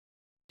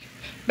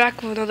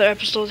Back with another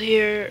episode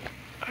here.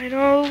 I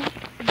know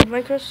the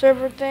Minecraft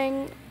server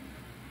thing,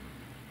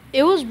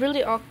 it was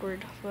really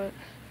awkward, but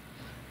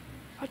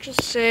I'll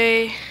just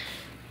say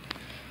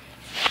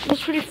it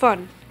was pretty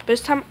fun. But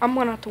this time I'm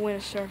gonna have to win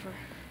a server.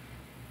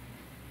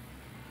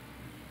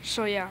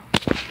 So yeah,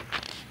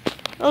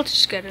 let's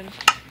just get in.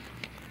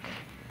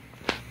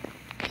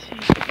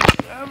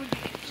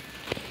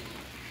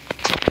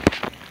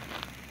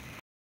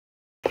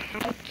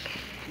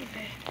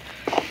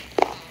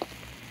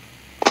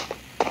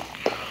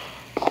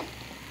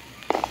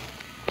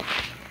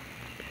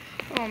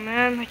 Oh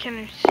man, I can't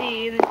even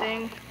see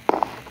anything.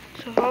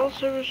 So all the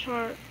servers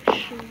are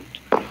shoot.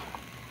 I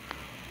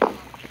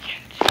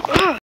can't see.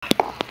 Ugh!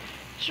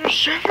 Is there a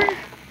server?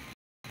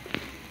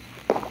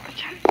 I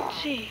can't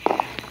see.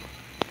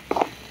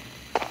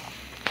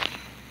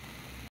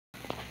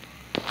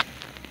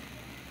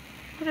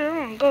 Where did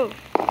everyone go?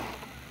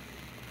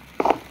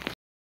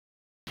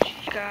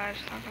 Jeez, guys,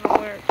 it's not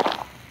gonna work.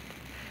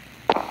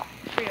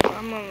 Forget it.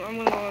 I'm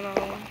gonna go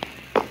another one.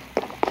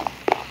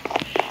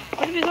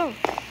 Where did we go?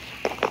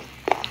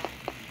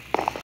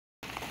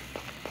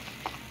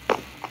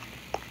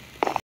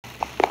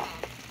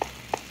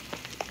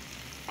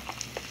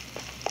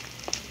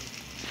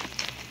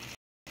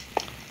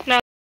 Now,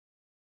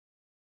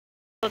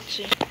 let's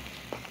see. What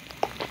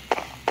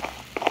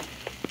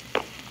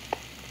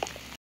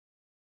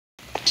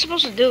am I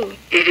supposed to do?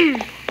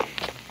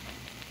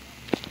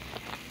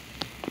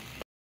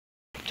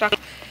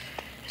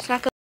 It's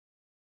not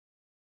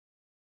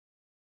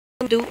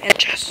gonna do and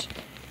chess.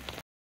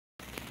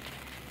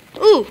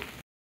 Ooh!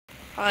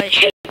 I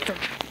hate them.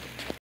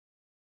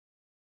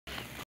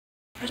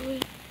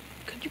 Actually,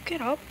 could you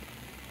get up?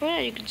 Oh yeah,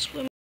 you can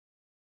swim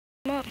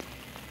up.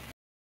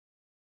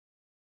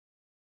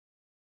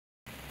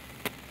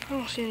 I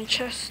don't see any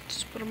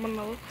chests, but I'm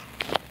gonna look.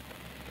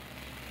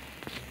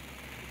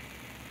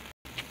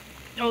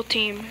 No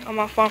team, I'm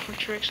not falling for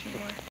tricks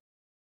anymore.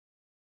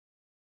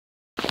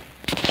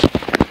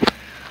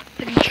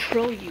 I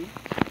control you.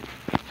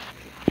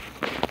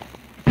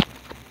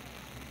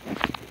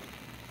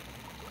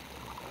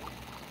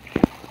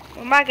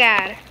 Oh my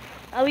god.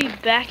 I'll be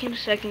back in a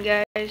second,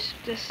 guys.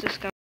 This is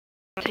gonna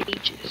take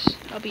ages.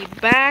 I'll be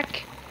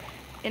back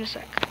in a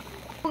sec.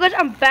 Well, guys,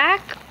 I'm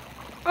back.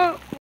 I'm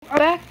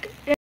back.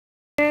 And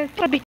it's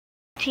gonna be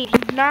team.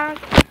 I'm not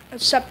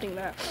accepting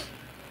that.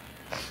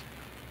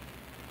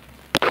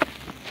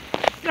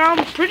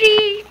 I'm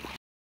pretty.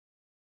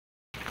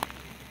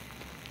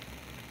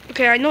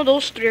 Okay, I know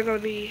those three are gonna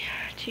be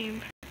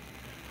team.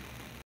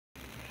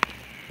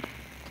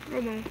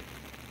 Hold on.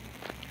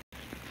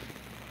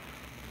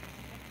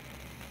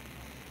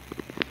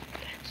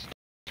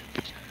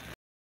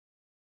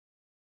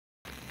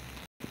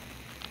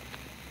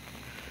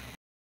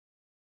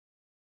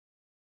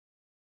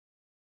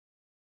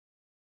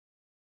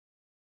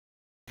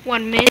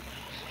 One minute.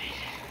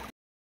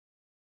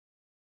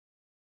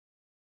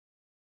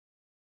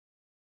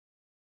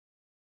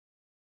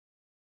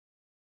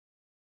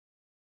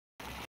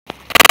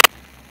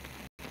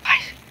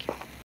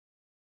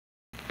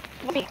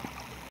 Wait.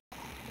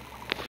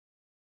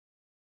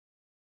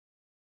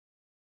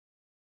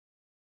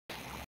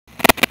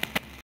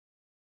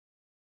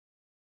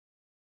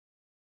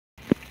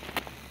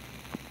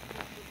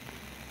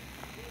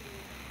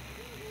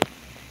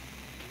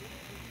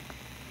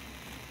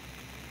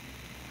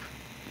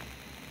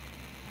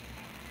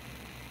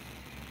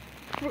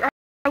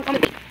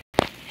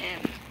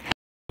 And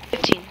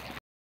 15,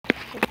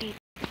 14,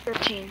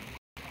 13,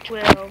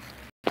 12,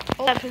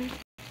 11,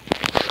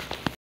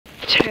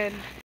 10,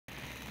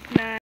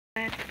 9,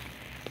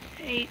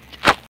 8,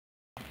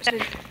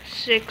 7,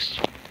 6,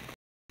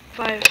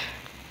 5,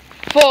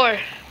 4,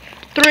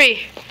 3,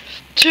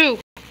 2,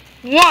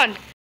 1.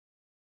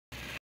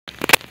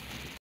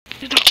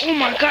 Oh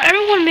my god,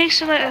 everyone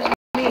makes it like as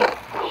me. Shoot,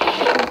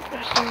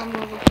 that's what I'm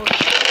looking for.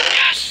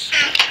 Yes!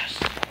 Yes!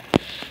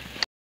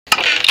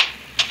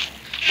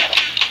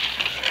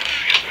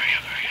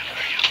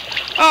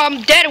 Oh,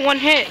 I'm dead in one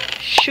hit.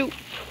 Shoot.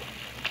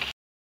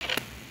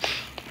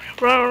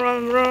 Run,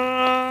 run,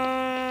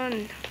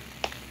 run.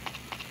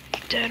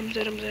 Dead, I'm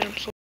dead, I'm dead, I'm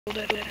so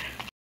dead.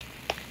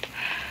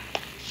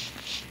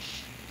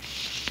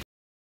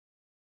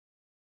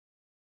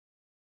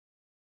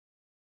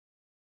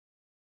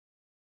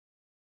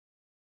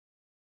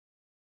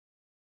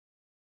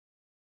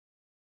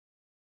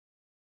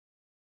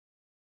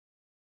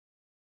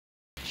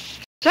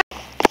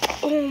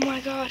 Oh my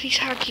god, he's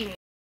hacking.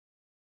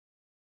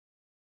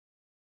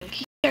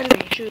 He can't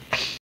me, shoot.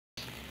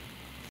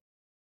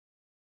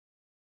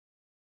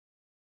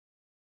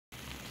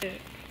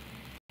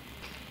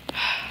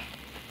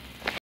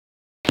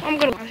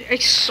 I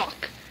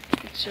suck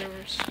at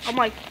servers. I'm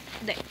like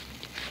the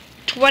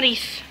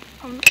 20th.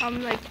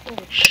 I'm like, oh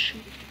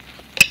shoot.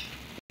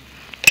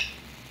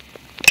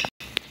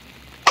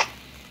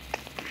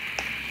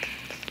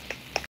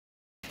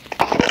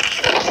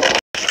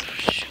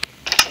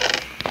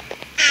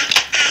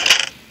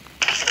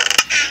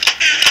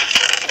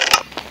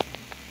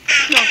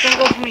 No, don't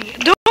go for me.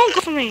 Don't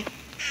go for me.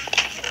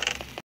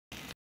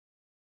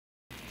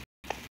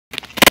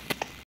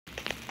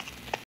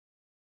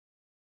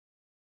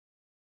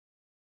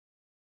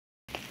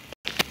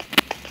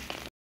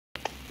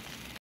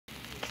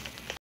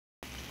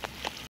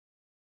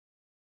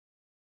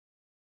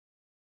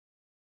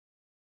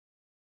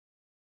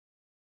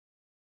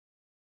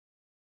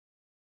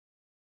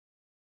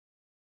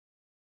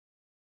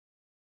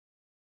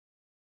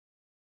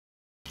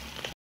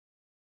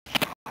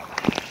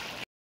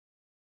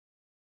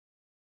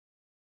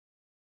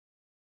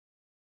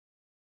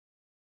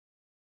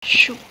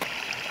 Shoot.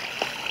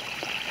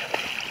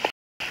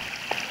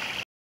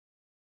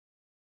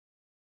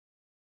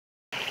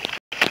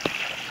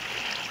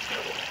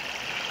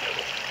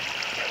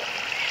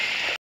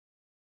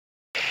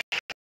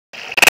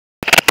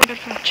 Get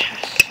from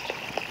chest.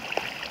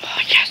 Oh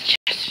yes,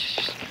 yes,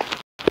 yes.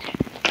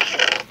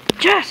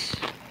 Yes.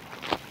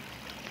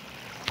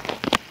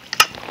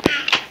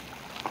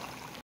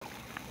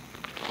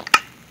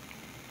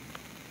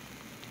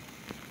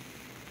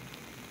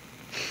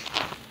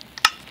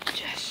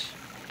 Yes.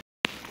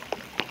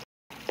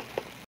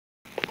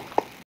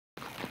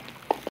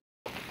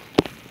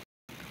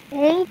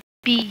 All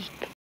B.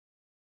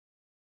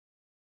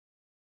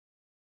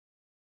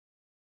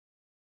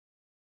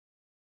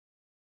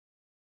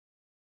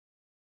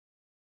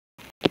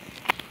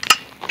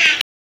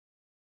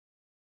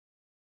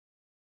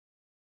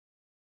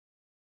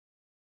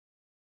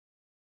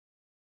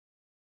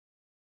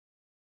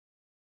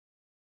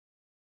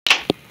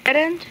 Dead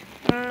end?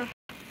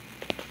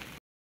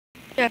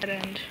 Yeah, dead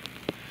end.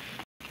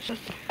 So,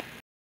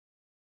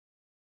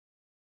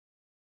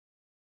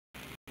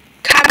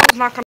 Camel's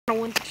not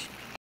gonna win.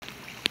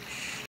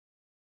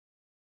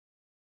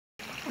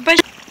 I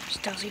bet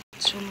Stealthy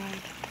so mad.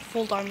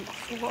 Full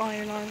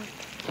iron armor.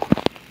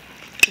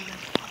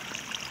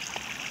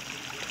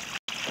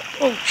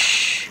 Oh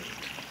shoot.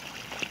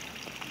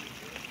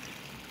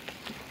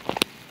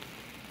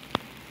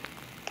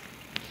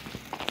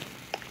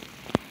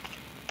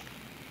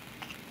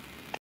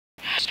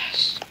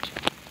 Yes.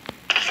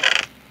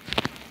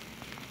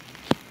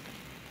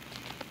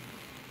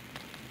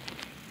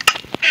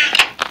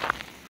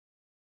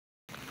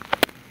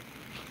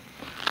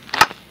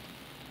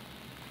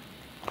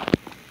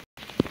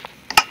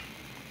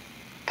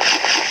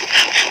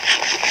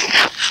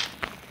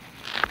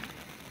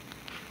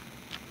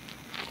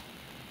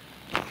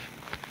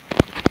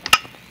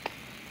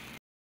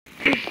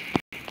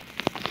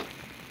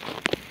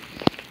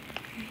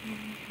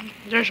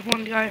 There's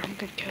one guy I'm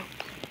gonna kill.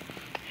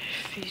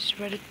 If he's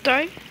ready to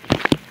die.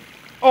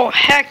 Oh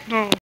heck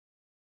no.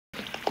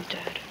 I'm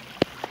dead.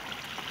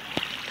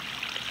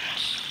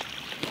 Yes.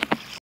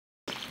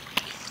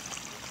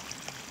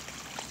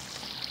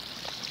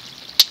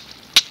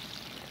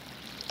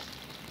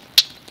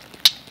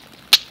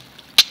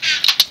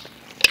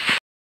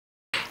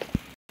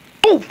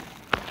 Oh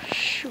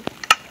shoot.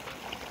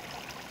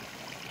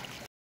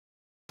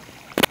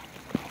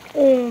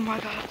 Oh my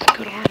god, that's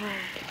good armor.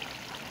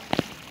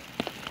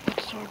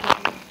 What sword do I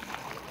have?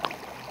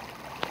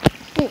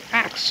 Oh,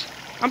 axe.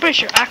 I'm pretty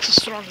sure axe is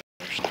stronger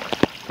or something.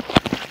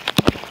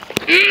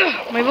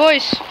 My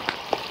voice.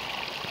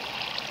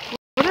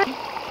 What?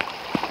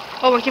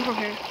 Oh, I came from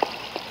here.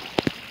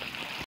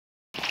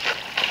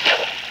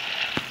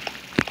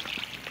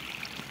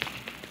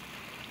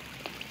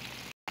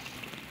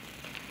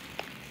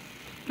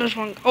 There's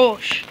one. Oh,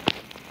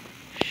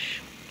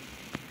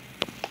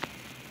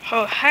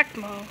 oh, heck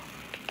no.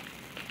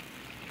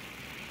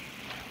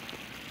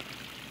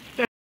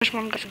 There's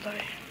one guy to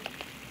die.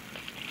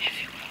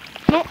 If you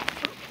will. No.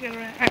 Yeah,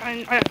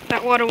 right.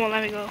 That water won't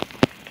let me go.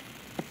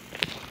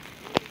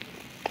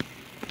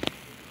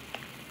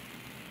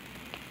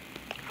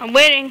 I'm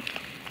waiting.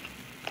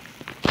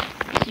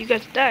 You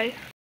guys die.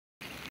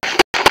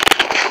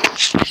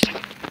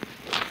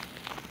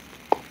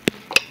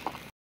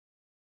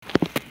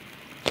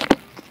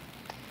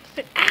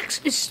 The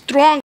axe is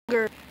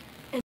stronger.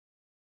 And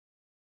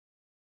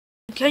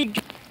can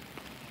you?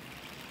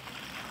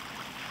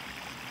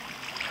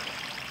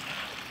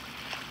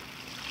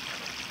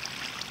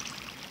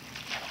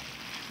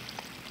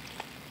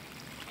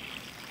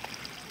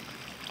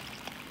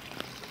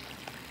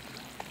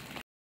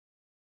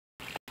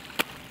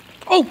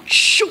 Oh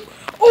shoot!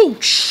 Oh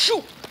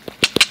shoot!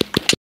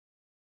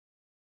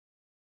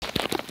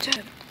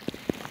 Dead.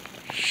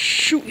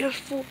 Shoot, you're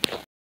full.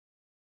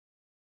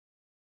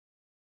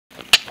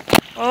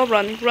 Oh,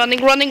 running.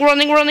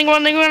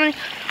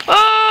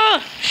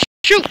 Oh!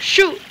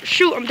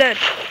 Shoot, I'm dead.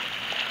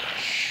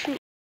 Shoot.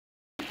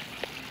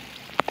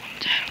 I'm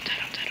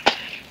dead.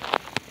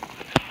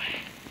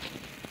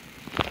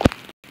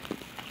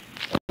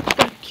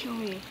 Don't kill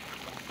me.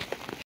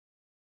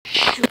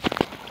 Shoot.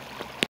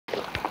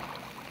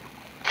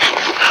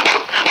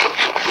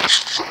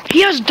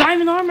 He has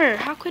diamond armor.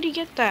 How could he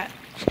get that?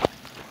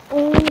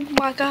 Oh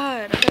my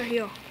god. I better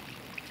heal.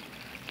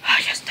 Ah,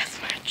 yes,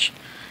 deathmatch.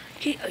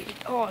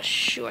 Oh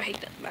shoot, I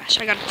hate that match.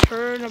 I gotta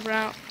turn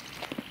around.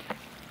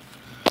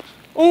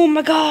 Oh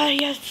my god,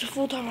 he has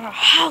full time armor.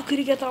 How could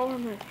he get that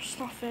armor? It's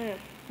not fair.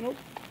 Nope.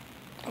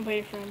 I'm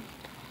waiting for him.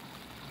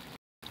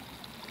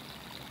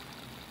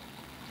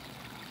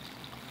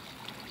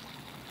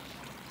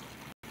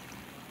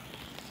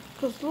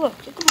 Cause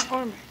look at my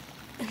armor.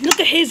 And look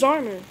at his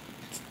armor.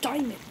 It's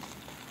diamond.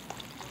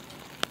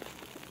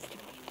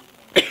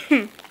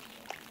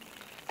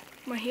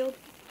 My healed.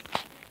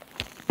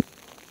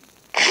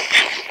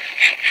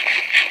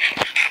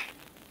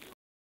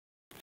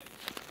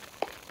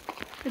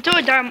 Until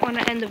I die, I'm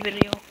gonna end the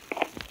video.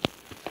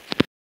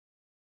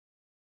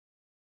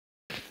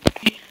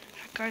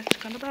 That guy's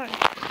gonna die.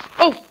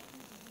 Oh!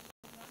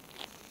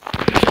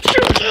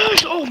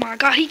 Oh my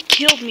god, he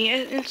killed me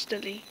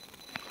instantly.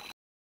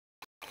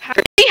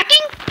 Hacking?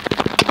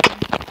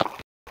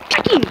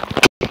 Hacking!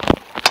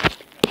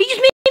 He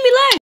just made me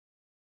lag!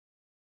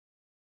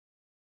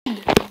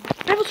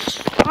 That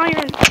was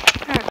iron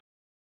hack.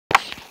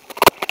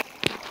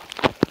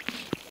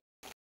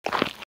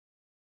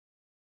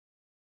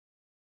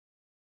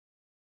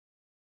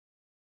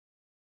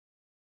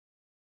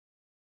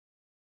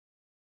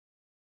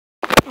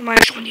 I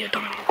might showing you a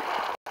diamond.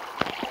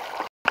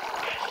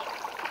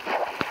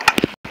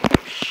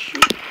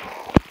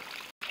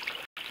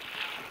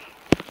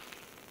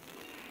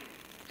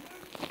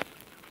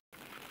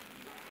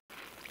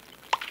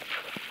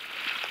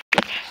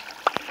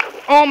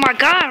 Oh my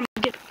god, I'm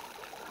gonna get.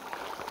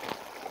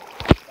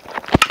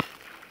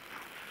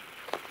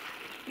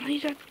 I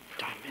need that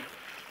diamond.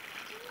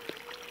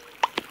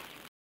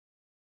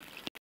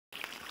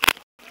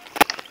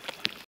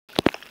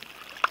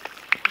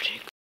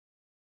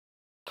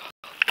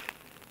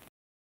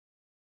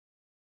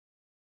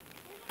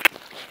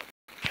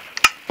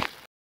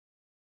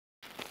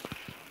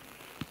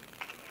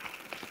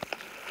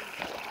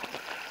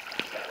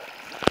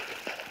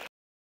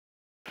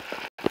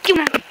 Give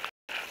me that.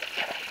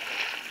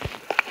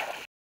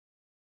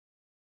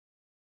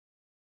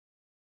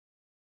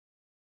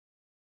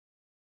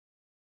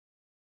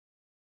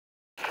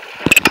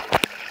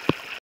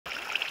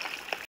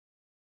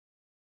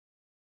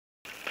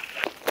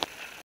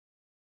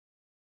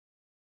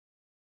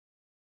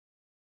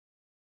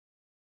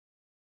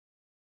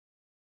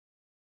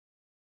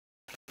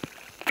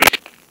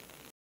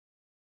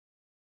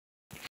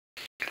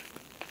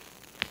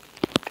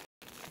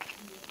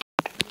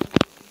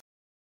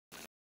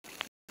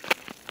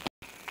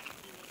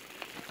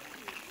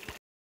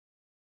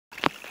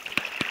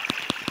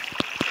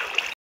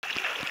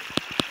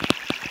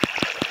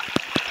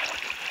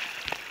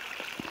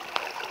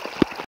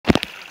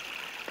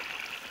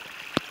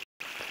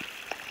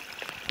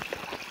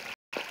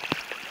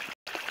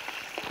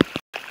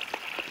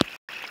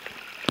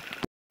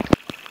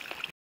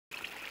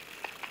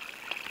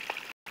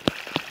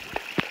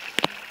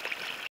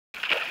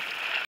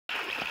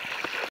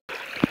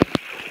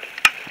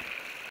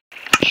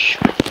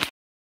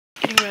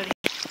 Getting ready.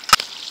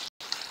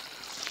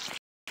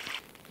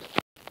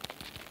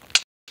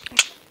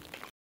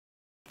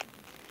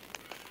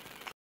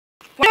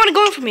 Why do you want to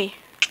go for me?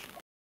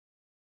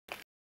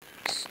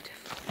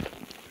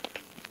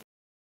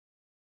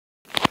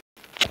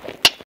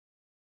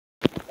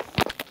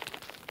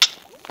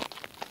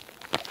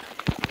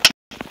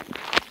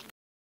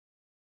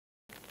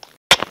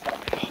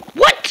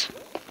 What?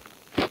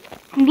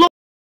 I'm low.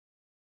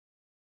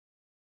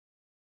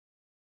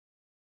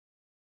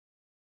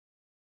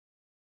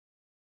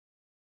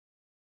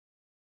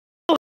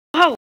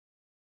 How?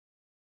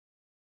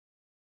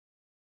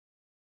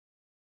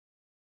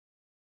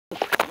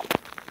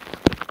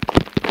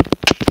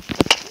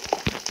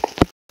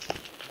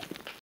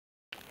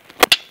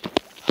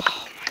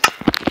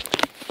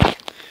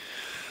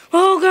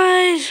 Oh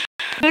guys,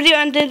 video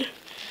ended.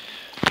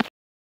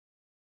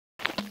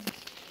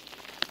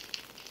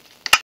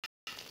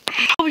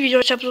 Hope you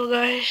enjoyed this episode,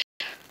 guys.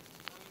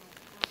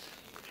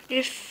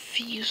 If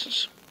you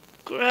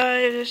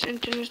subscribe, this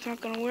internet's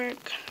not gonna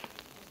work.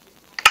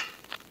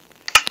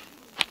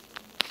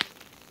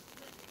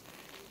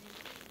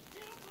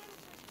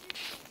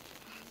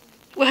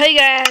 Well, hey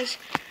guys,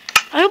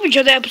 I hope you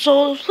enjoyed the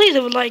episode. Please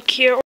leave a like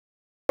here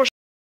or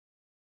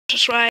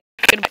subscribe.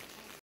 Goodbye.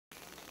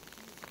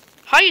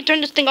 How do you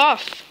turn this thing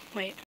off?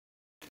 Wait.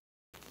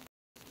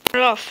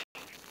 Turn it off.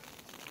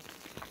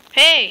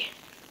 Hey!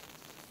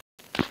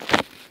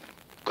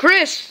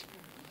 Chris!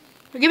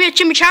 Give me a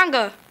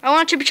chimichanga. I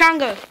want a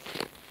chimichanga.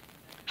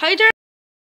 How you turn